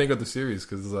us what you think of the series,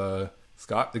 because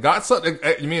Scott,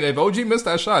 I mean, if OG missed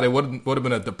that shot, it would have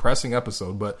been a depressing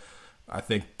episode. But I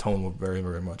think tone will very,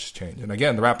 very much change. And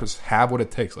again, the Raptors have what it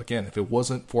takes. Again, if it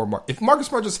wasn't for if Marcus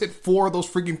Smart just hit 4 of those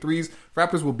freaking threes,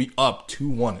 Raptors will be up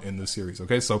 2-1 in this series.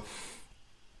 Okay, so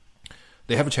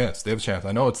they have a chance.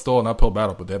 I know it's still an uphill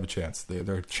battle, but they have a chance.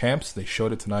 They're champs. They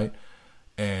showed it tonight,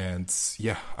 and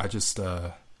I just.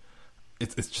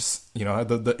 It's just, you know,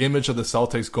 the image of the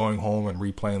Celtics going home and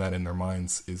replaying that in their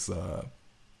minds is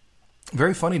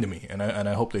very funny to me, and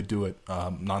I hope they do it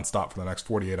nonstop for the next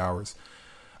 48 hours.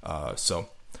 So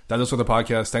that is for the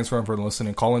podcast. Thanks for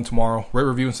listening. Call in tomorrow, rate,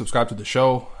 review, and subscribe to the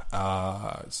show.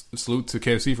 Salute to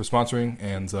KFC for sponsoring,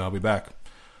 and I'll be back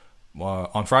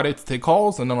on Friday to take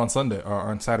calls, and then on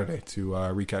Saturday to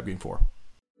recap Game 4.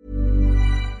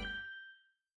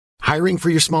 Hiring for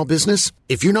your small business?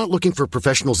 If you're not looking for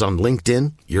professionals on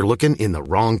LinkedIn, you're looking in the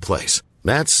wrong place.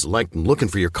 That's like looking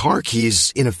for your car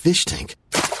keys in a fish tank.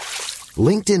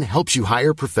 LinkedIn helps you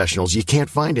hire professionals you can't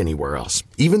find anywhere else,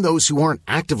 even those who aren't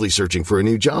actively searching for a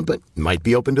new job but might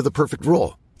be open to the perfect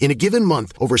role. In a given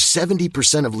month, over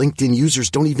 70% of LinkedIn users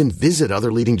don't even visit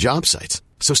other leading job sites.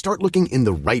 So start looking in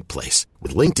the right place.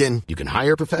 With LinkedIn, you can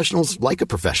hire professionals like a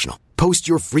professional. Post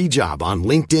your free job on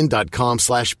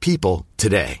linkedin.com/people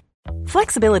today.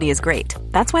 Flexibility is great.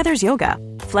 That's why there's yoga.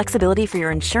 Flexibility for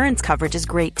your insurance coverage is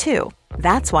great too.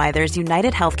 That's why there's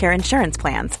United Healthcare Insurance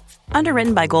Plans.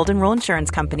 Underwritten by Golden Rule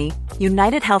Insurance Company,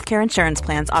 United Healthcare Insurance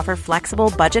Plans offer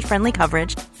flexible, budget-friendly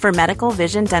coverage for medical,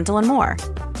 vision, dental, and more.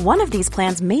 One of these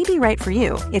plans may be right for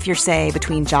you if you're, say,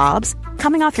 between jobs,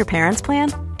 coming off your parents'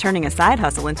 plan, turning a side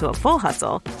hustle into a full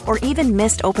hustle, or even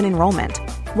missed open enrollment.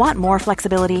 Want more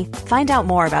flexibility? Find out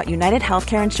more about United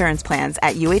Healthcare Insurance Plans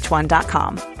at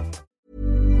uh1.com.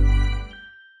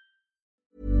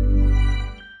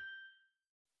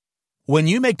 When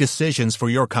you make decisions for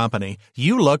your company,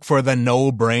 you look for the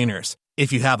no-brainers.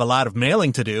 If you have a lot of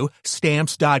mailing to do,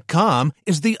 Stamps.com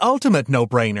is the ultimate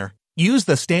no-brainer. Use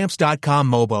the Stamps.com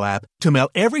mobile app to mail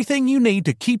everything you need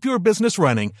to keep your business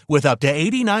running with up to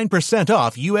 89%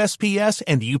 off USPS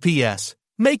and UPS.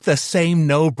 Make the same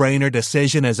no-brainer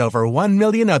decision as over 1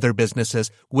 million other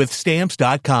businesses with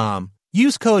Stamps.com.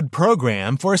 Use code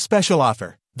PROGRAM for a special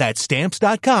offer. That's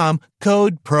Stamps.com,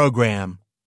 code PROGRAM.